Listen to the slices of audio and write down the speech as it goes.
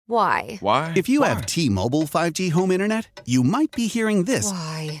Why? Why? If you have T-Mobile 5G home internet, you might be hearing this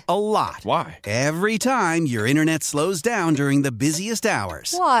Why? a lot. Why? Every time your internet slows down during the busiest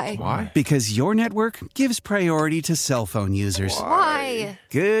hours. Why? Why? Because your network gives priority to cell phone users. Why?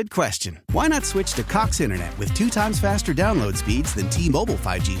 Good question. Why not switch to Cox Internet with 2 times faster download speeds than T-Mobile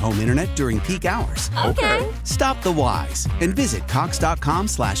 5G home internet during peak hours? Okay. Stop the whys and visit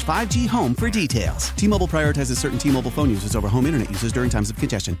cox.com/5G home for details. T-Mobile prioritizes certain T-Mobile phone users over home internet users during times of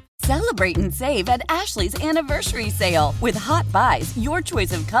congestion. Celebrate and save at Ashley's Anniversary Sale. With Hot Buys, your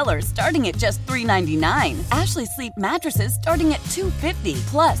choice of colors starting at just $3.99. Ashley Sleep mattresses starting at $2.50.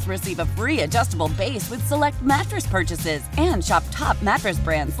 Plus, receive a free adjustable base with select mattress purchases. And shop top mattress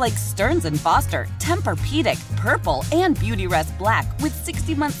brands like Stearns & Foster, Tempur-Pedic, Purple, and Beautyrest Black with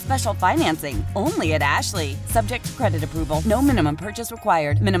 60-month special financing. Only at Ashley. Subject to credit approval. No minimum purchase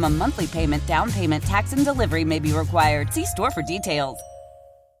required. Minimum monthly payment, down payment, tax, and delivery may be required. See store for details.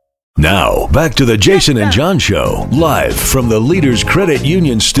 Now, back to the Jason and John Show, live from the Leaders Credit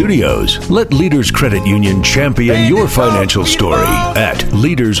Union studios. Let Leaders Credit Union champion your financial story at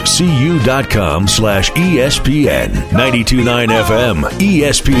leaderscu.com/ESPN. 92.9 FM,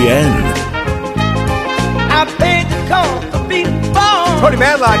 ESPN. I paid the cost of being born. Tony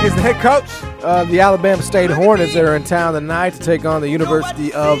Madlock is the head coach of the Alabama State Hornets that are in town tonight to take on the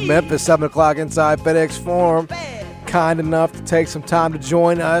University of Memphis, 7 o'clock inside FedEx Forum. Kind enough to take some time to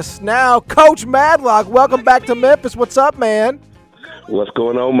join us. Now, Coach Madlock, welcome back to Memphis. What's up, man? What's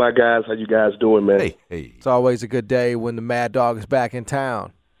going on, my guys? How you guys doing, man? Hey. It's always a good day when the Mad Dog is back in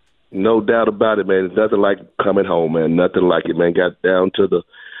town. No doubt about it, man. It's nothing like coming home, man. Nothing like it, man. We got down to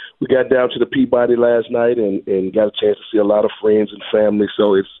the Peabody last night and got a chance to see a lot of friends and family.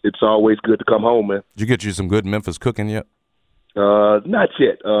 So it's always good to come home, man. Did you get you some good Memphis cooking yet? Not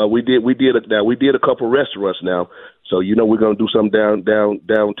yet. We did a couple restaurants now. So we're gonna do some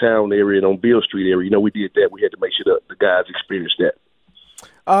downtown area and on Beale Street area. We did that. We had to make sure the guys experienced that.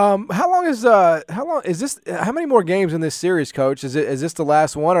 How many more games in this series, Coach? Is this the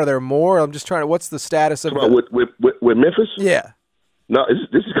last one? Are there more? I'm just trying to. What's the status of with Memphis? Yeah. No,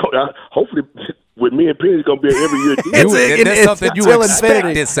 this is going. Hopefully, with me and Penny, it's gonna be an every year deal. That's something you expect.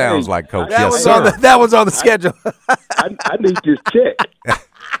 Infinity. It sounds like, Coach. That was on the schedule. I need this check.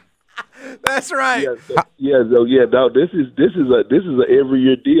 That's right. No, this is a every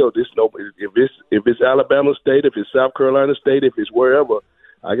year deal. If it's Alabama State, if it's South Carolina State, if it's wherever,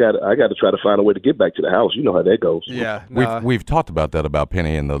 I got to try to find a way to get back to the house. You know how that goes. Yeah, we've talked about that about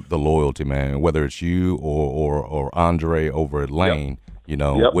Penny and the loyalty, man. Whether it's you or Andre over at Lane,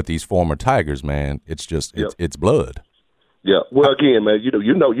 with these former Tigers, man, it's just it's blood. Yeah. Well, again, man, you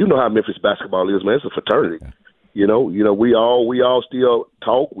know how Memphis basketball is, man. It's a fraternity. Yeah. We all still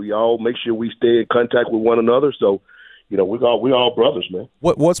talk. We all make sure we stay in contact with one another. So, we all brothers, man.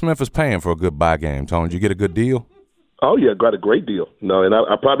 What's Memphis paying for a good buy game, Tony? Did you get a good deal? Oh yeah, got a great deal. No, and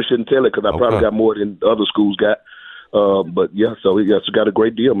I probably shouldn't tell it because I probably got more than other schools got. But yeah, so it's got a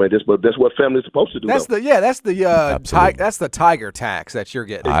great deal, man. That's what family's supposed to do. That's the Tiger tax that you're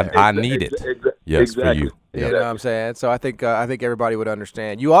getting. I need it. Yes, exactly. For you. You know what I'm saying? So I think everybody would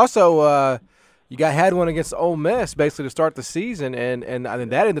understand. You also had one against Ole Miss basically to start the season, and I think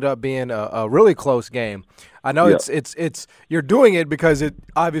that ended up being a really close game. I know it's you're doing it because it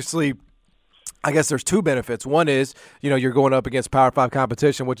obviously. I guess there's two benefits. One is, you're going up against Power 5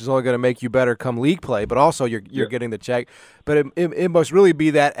 competition, which is only going to make you better come league play, but also you're getting the check. But it must really be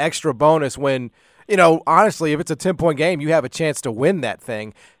that extra bonus when, honestly, if it's a 10-point game, you have a chance to win that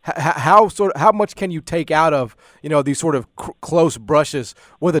thing. How much can you take out of, these sort of close brushes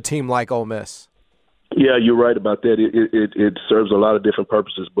with a team like Ole Miss? Yeah, you're right about that. It serves a lot of different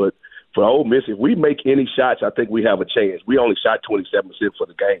purposes, but for Ole Miss, if we make any shots, I think we have a chance. We only shot 27% for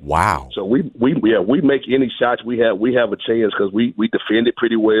the game. Wow! So we make any shots, we have a chance because we defended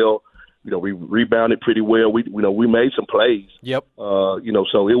pretty well. We rebounded pretty well. We made some plays. Yep. So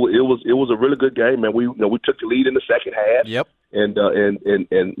it was a really good game, man. We took the lead in the second half. Yep. And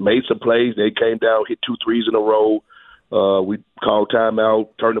made some plays. They came down, hit 2 threes in a row. We called timeout,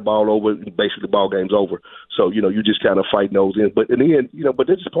 turned the ball over, and basically the ball game's over. So, you just kind of fighting those in. But in the end, but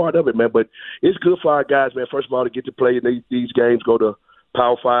this is part of it, man. But it's good for our guys, man. First of all, to get to play in these games, go to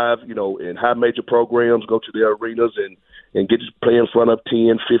Power 5, and high major programs, go to their arenas and get to play in front of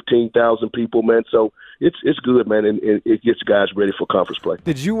 10, 15,000 people, man. So it's good, man, and it gets guys ready for conference play.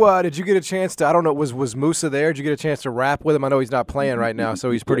 Did you get a chance to, I don't know, was Musa there? Did you get a chance to rap with him? I know he's not playing right now, so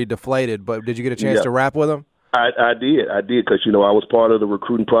he's pretty deflated, but did you get a chance to rap with him? I did because, I was part of the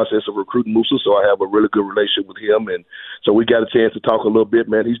recruiting process of recruiting Musa, so I have a really good relationship with him. And so we got a chance to talk a little bit,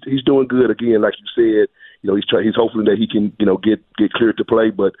 man. He's doing good. Again, like you said, he's hoping that he can get cleared to play.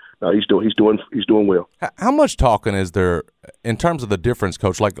 But he's doing well. How much talking is there in terms of the difference,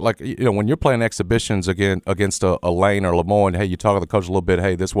 Coach? Like when you're playing exhibitions against a Lane or Lemoyne, hey, you talk to the coach a little bit.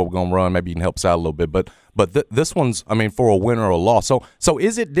 Hey, this is what we're gonna run. Maybe you can help us out a little bit. But this one's, I mean, for a win or a loss. So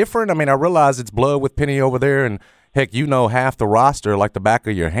is it different? I mean, I realize it's blood with Penny over there, and heck, half the roster like the back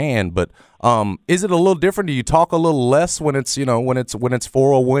of your hand. But is it a little different? Do you talk a little less when it's when it's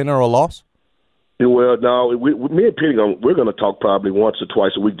for a win or a loss? Well, no, me and Penny, we're going to talk probably once or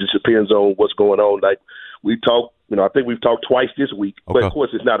twice a week. Just depends on what's going on. Like we talk, I think we've talked twice this week. Okay. But of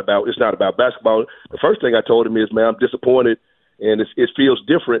course, it's not about basketball. The first thing I told him is, man, I'm disappointed, and it feels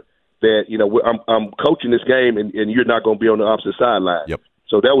different that I'm coaching this game, and you're not going to be on the opposite sideline. Yep.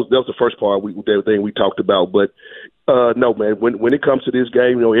 So that was the first part. The thing we talked about. But no, man, when it comes to this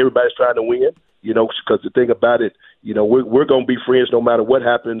game, everybody's trying to win. Because the thing about it, we're going to be friends no matter what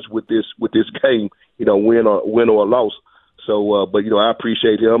happens with this game, win or a loss. So, but I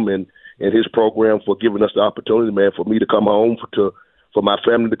appreciate him and his program for giving us the opportunity, man, for me to come home, for my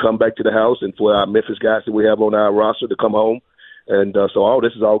family to come back to the house, and for our Memphis guys that we have on our roster to come home. And so all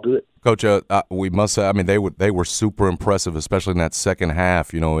this is all good. Coach, we must say, I mean, they were super impressive, especially in that second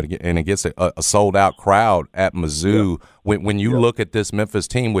half, and against a sold-out crowd at Mizzou. Yeah. When you look at this Memphis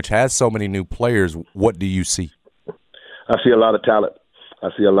team, which has so many new players, what do you see? I see a lot of talent. I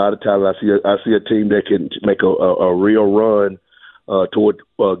see a team that can make a real run toward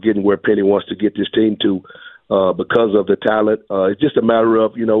getting where Penny wants to get this team to because of the talent. It's just a matter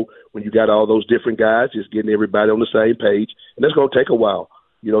of, when you got all those different guys, just getting everybody on the same page. And that's going to take a while.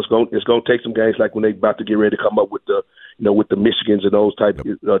 It's going to take some games like when they're about to get ready to come up with the Michigans and those type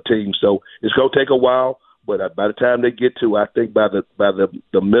teams. So it's going to take a while, but by the time they get to, I think by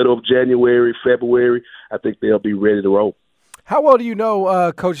the middle of January, February, I think they'll be ready to roll. How well do you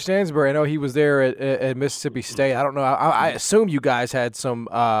know Coach Stansbury? I know he was there at Mississippi State. I don't know. I assume you guys had some,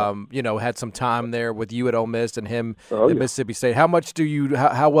 had some time there with you at Ole Miss and him at Mississippi State. How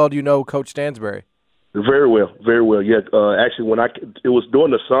well do you know Coach Stansbury? Very well, very well. Yeah, actually, it was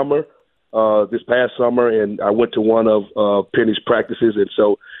during the summer, this past summer, and I went to one of Penny's practices, and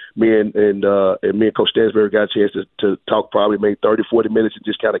so me and Coach Stansbury got a chance to talk probably maybe 30, 40 minutes and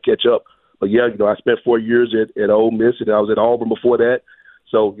just kind of catch up. But yeah, I spent 4 years at Ole Miss, and I was at Auburn before that.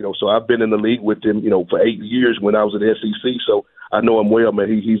 So so I've been in the league with him, for 8 years when I was at SEC. So I know him well, man.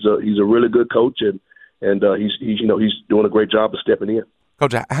 He's a really good coach, and he's doing a great job of stepping in.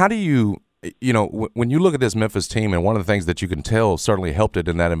 Coach, how do you? When you look at this Memphis team, and one of the things that you can tell certainly helped it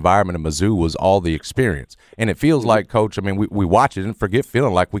in that environment in Mizzou was all the experience. And it feels like, Coach, I mean, we watch it and forget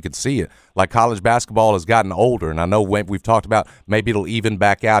feeling like we could see it. Like college basketball has gotten older, and I know we've talked about maybe it'll even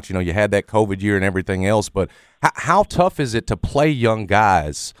back out. You had that COVID year and everything else, but how tough is it to play young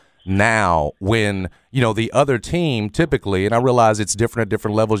guys now when, the other team typically, and I realize it's different at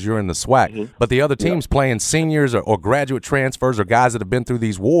different levels, you're in the SWAC, but the other team's playing seniors or graduate transfers or guys that have been through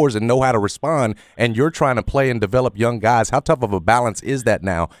these wars and know how to respond, and you're trying to play and develop young guys. How tough of a balance is that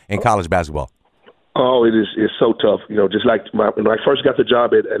now in college basketball? Oh, it's so tough. Just like when I first got the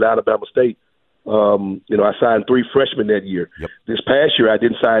job at Alabama State, I signed 3 freshmen that year. Yep. This past year, I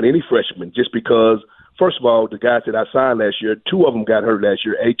didn't sign any freshmen just because, first of all, the guys that I signed last year, 2 of them got hurt last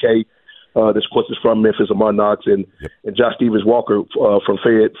year. AK, this course is from Memphis, Madlock, and Josh Stevens-Walker from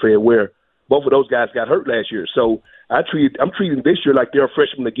Fayette Ware. Both of those guys got hurt last year. So I'm treating this year like they're a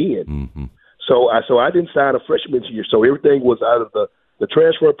freshman again. Mm-hmm. So I didn't sign a freshman this year. So everything was out of the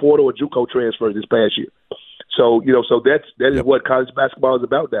transfer portal or JUCO transfer this past year. So that is what college basketball is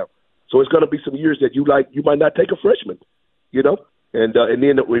about now. So it's going to be some years that you might not take a freshman, And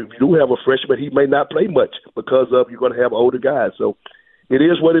then if you do have a freshman, he may not play much because of you're going to have older guys. So it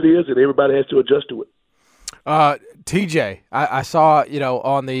is what it is, and everybody has to adjust to it. TJ, I saw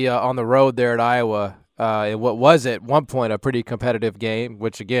on the road there at Iowa, in what was at one point a pretty competitive game.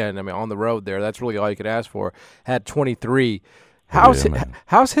 Which again, I mean, on the road there, that's really all you could ask for. Had 23.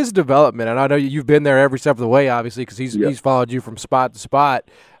 How's his development? And I know you've been there every step of the way, obviously, because he's followed you from spot to spot.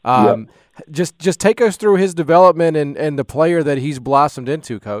 Just take us through his development and the player that he's blossomed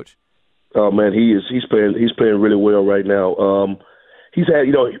into, Coach. Oh man, he's playing really well right now. He's had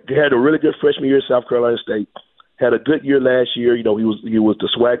he had a really good freshman year at South Carolina State. Had a good year last year. He was the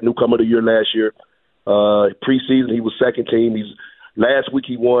SWAC newcomer of the year last year. Preseason he was second team. Last week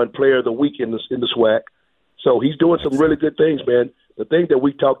he won Player of the Week in the SWAC. So he's doing some really good things, man. The thing that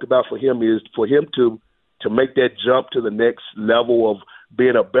we talked about for him is for him to make that jump to the next level of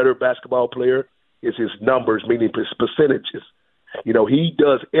being a better basketball player is his numbers, meaning his percentages. He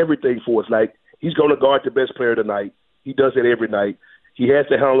does everything for us. Like, he's going to guard the best player tonight. He does it every night. He has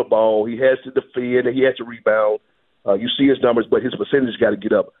to handle the ball. He has to defend, and he has to rebound. You see his numbers, but his percentage got to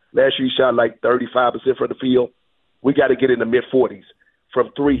get up. Last year he shot like 35% from the field. We got to get in the mid-40s.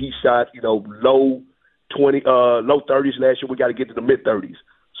 From three, he shot, low 30s last year. We got to get to the mid-30s.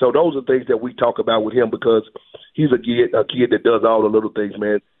 So those are things that we talk about with him because he's a kid that does all the little things,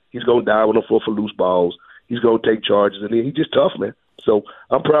 man. He's going to dive on the floor for loose balls. He's going to take charges, and then he's just tough, man. So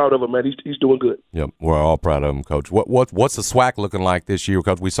I'm proud of him, man. He's doing good. Yep, we're all proud of him, Coach. What's the SWAC looking like this year,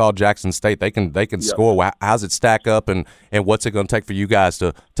 Coach? We saw Jackson State. They can score. How's it stack up, and what's it going to take for you guys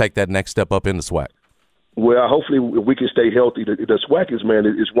to take that next step up in the SWAC? Well, hopefully we can stay healthy. The SWAC is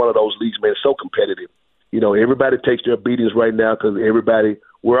one of those leagues, man. It's so competitive. Everybody takes their beatings right now because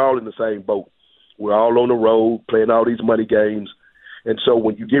we're all in the same boat. We're all on the road playing all these money games. And so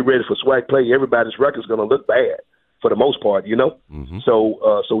when you get ready for SWAC play, everybody's record's going to look bad for the most part, Mm-hmm.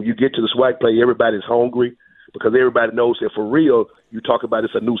 So you get to the SWAC play, everybody's hungry because everybody knows that for real, you talk about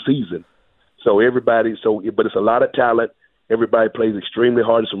it's a new season. But it's a lot of talent. Everybody plays extremely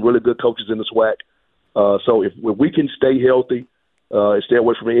hard. There's some really good coaches in the SWAC. So if we can stay healthy and stay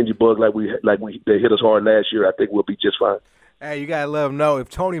away from the injury bug they hit us hard last year, I think we'll be just fine. Hey, you gotta let them know if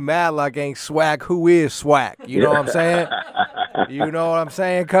Tony Madlock ain't SWAC, who is SWAC? You know what I'm saying? You know what I'm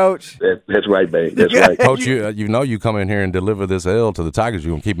saying, Coach? That's right, man. That's right, Coach. You come in here and deliver this L to the Tigers.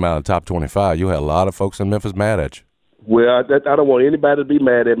 You gonna keep them out of the top 25. You had a lot of folks in Memphis mad at you. Well, I don't want anybody to be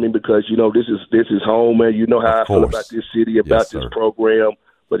mad at me because this is home, man. You know how I feel about this city, about this program.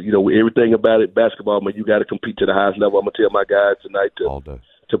 But everything about it, basketball, man. You got to compete to the highest level. I'm gonna tell my guys tonight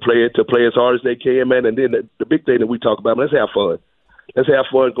to play as hard as they can, man. And then the big thing that we talk about, man, let's have fun. Let's have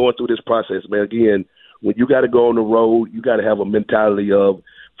fun going through this process, man. Again, when you got to go on the road, you got to have a mentality of,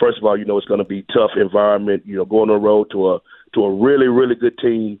 first of all, it's going to be a tough environment. Going on the road to a really, really good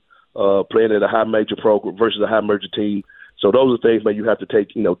team, playing at a high major program versus a high major team. So those are things, man, you have to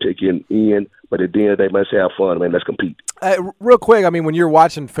take in. But at the end of the day, man, let's have fun, man. Let's compete. Real quick, I mean, when you're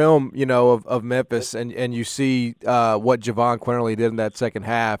watching film, of Memphis and you see what Javon Quinterly did in that second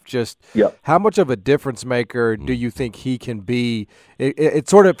half, how much of a difference maker do you think he can be?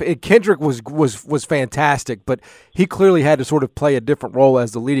 Kendrick was fantastic, but he clearly had to sort of play a different role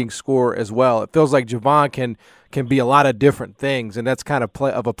as the leading scorer as well. It feels like Javon can be a lot of different things, and that's kind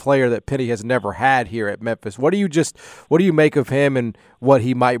of a player that Penny has never had here at Memphis. What do you make of him and what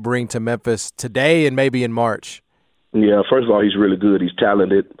he might bring to Memphis today and maybe in March? Yeah, first of all, he's really good. He's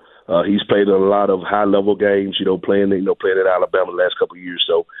talented. He's played a lot of high-level games, playing at Alabama the last couple of years.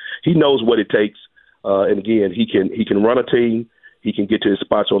 So he knows what it takes. And again, he can run a team. He can get to his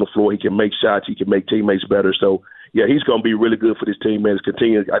spots on the floor. He can make shots. He can make teammates better. So yeah, he's going to be really good for this team, man.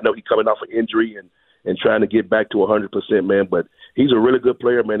 I know he's coming off an injury and trying to get back to 100%, man. But he's a really good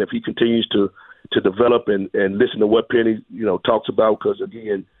player, man. If he continues to develop and listen to what Penny, talks about, because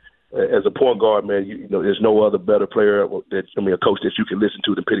again, as a point guard, man, there's no other better player a coach that you can listen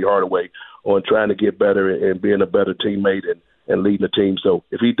to than Penny Hardaway on trying to get better and being a better teammate and leading the team. So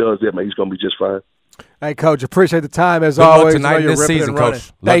if he does that, man, he's going to be just fine. Hey, Coach, appreciate the time as Good always. Luck tonight this season,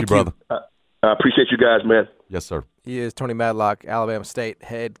 Coach. Love you, brother. I appreciate you guys, man. Yes, sir. He is Tony Madlock, Alabama State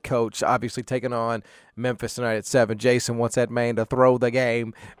head coach, obviously taking on Memphis tonight at 7. Jason wants that man to throw the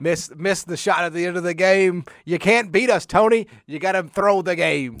game. Miss the shot at the end of the game. You can't beat us, Tony. You got to throw the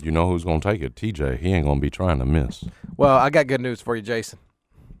game. You know who's going to take it? TJ. He ain't going to be trying to miss. Well, I got good news for you, Jason.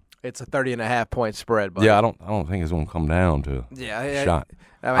 It's a 30.5-point spread, buddy. Yeah, I don't think it's going to come down to a shot.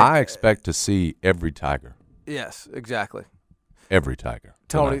 I expect to see every Tiger. Yes, exactly. Every Tiger.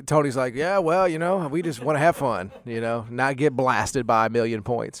 Tony's like, yeah, well, we just want to have fun, not get blasted by 1,000,000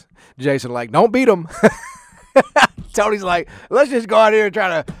 points. Jason like, don't beat them. Tony's like, let's just go out here and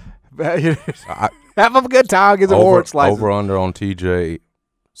try to have a good time, get some orange slices. Over under on TJ,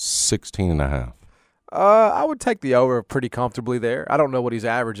 16.5. I would take the over pretty comfortably there. I don't know what he's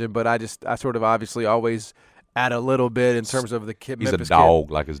averaging, but I sort of obviously always add a little bit in terms of the kid. He's Memphis a dog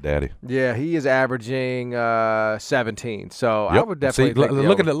kid. like his daddy. Yeah, he is averaging 17. So yep. I would definitely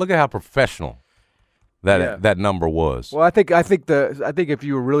look at how professional that number was. Well, I think if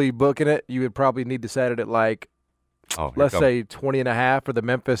you were really booking it, you would probably need to set it at let's say 20.5 for the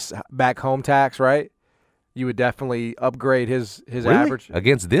Memphis back home tax, right? You would definitely upgrade his really? average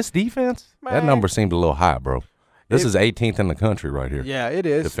Against this defense. Man. That number seemed a little high, bro. This is 18th in the country right here. Yeah, it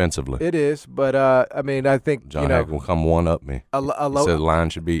is. Defensively. It is, but I think John Hack will come one up me. He said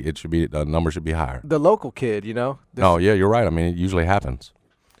the number should be higher. The local kid, Oh, yeah, you're right. I mean, it usually happens.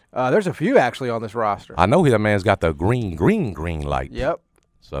 There's a few actually on this roster. I know that man's got the green light. Yep.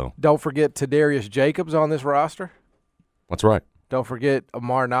 So don't forget Tadarius Jacobs on this roster. That's right. Don't forget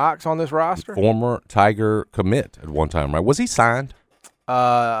Amar Knox on this roster. Former Tiger commit at one time, right? Was he signed?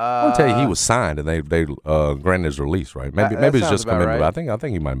 I'll tell you, he was signed and they granted his release, right? Maybe it's just commitment. Right. But I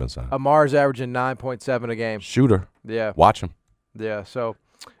think he might have been signed. Amar's averaging 9.7 a game. Shooter. Yeah. Watch him. Yeah. So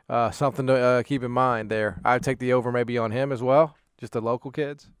something to keep in mind there. I'd take the over maybe on him as well, just the local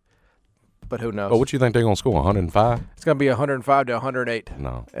kids. But who knows? But what you think they're gonna score? 105? It's gonna be 105 to 108.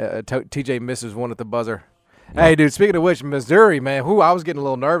 No. TJ misses one at the buzzer. No. Hey, dude. Speaking of which, Missouri, man. I was getting a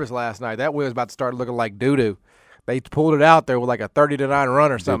little nervous last night. That win was about to start looking like doo-doo. They pulled it out there with like a 30-9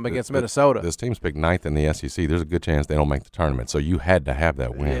 run or something against Minnesota. This team's picked 9th in the SEC. There's a good chance they don't make the tournament. So you had to have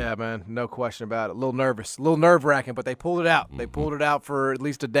that win. Yeah, man. No question about it. A little nervous. A little nerve-wracking, but they pulled it out. They pulled it out for at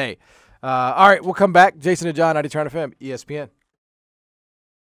least a day. All right, we'll come back. Jason and John, 90 Turn FM, ESPN.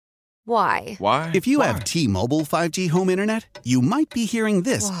 Why? If you have T-Mobile 5G home internet, you might be hearing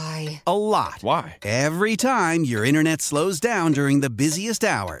this a lot. Why? Every time your internet slows down during the busiest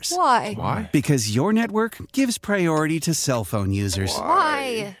hours. Why? Because your network gives priority to cell phone users.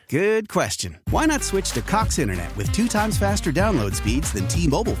 Why? Good question. Why not switch to Cox Internet with 2 times faster download speeds than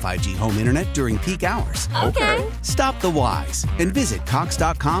T-Mobile 5G home internet during peak hours? Okay. Stop the whys and visit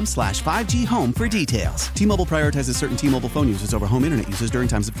cox.com/5G home for details. T-Mobile prioritizes certain T-Mobile phone users over home internet users during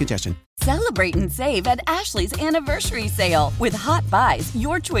times of congestion. Celebrate and save at Ashley's Anniversary Sale. With Hot Buys,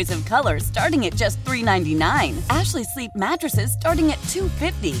 your choice of colors starting at just $3.99. Ashley Sleep mattresses starting at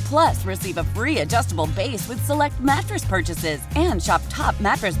 $2.50. Plus, receive a free adjustable base with select mattress purchases. And shop top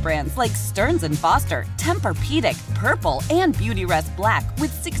mattress brands like Stearns & Foster, Tempur-Pedic, Purple, and Beautyrest Black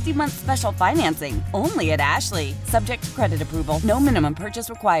with 60-month special financing. Only at Ashley. Subject to credit approval. No minimum purchase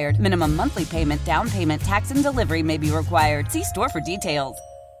required. Minimum monthly payment, down payment, tax, and delivery may be required. See store for details.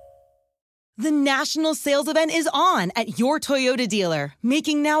 The national sales event is on at your Toyota dealer,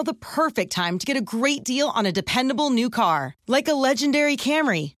 making now the perfect time to get a great deal on a dependable new car. Like a legendary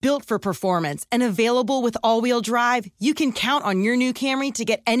Camry, built for performance and available with all-wheel drive, you can count on your new Camry to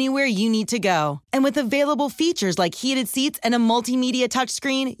get anywhere you need to go. And with available features like heated seats and a multimedia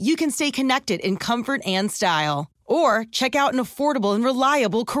touchscreen, you can stay connected in comfort and style. Or check out an affordable and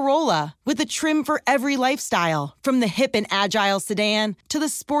reliable Corolla with a trim for every lifestyle, from the hip and agile sedan to the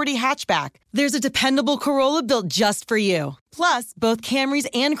sporty hatchback. There's a dependable Corolla built just for you. Plus, both Camrys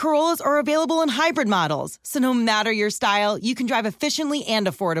and Corollas are available in hybrid models, so no matter your style, you can drive efficiently and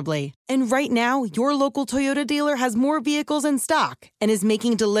affordably. And right now, your local Toyota dealer has more vehicles in stock and is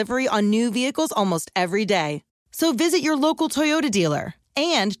making delivery on new vehicles almost every day. So visit your local Toyota dealer.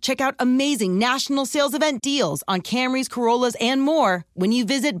 And check out amazing national sales event deals on Camrys, Corollas, and more when you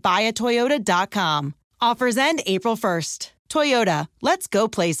visit buyatoyota.com. Offers end April 1st. Toyota, let's go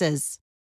places.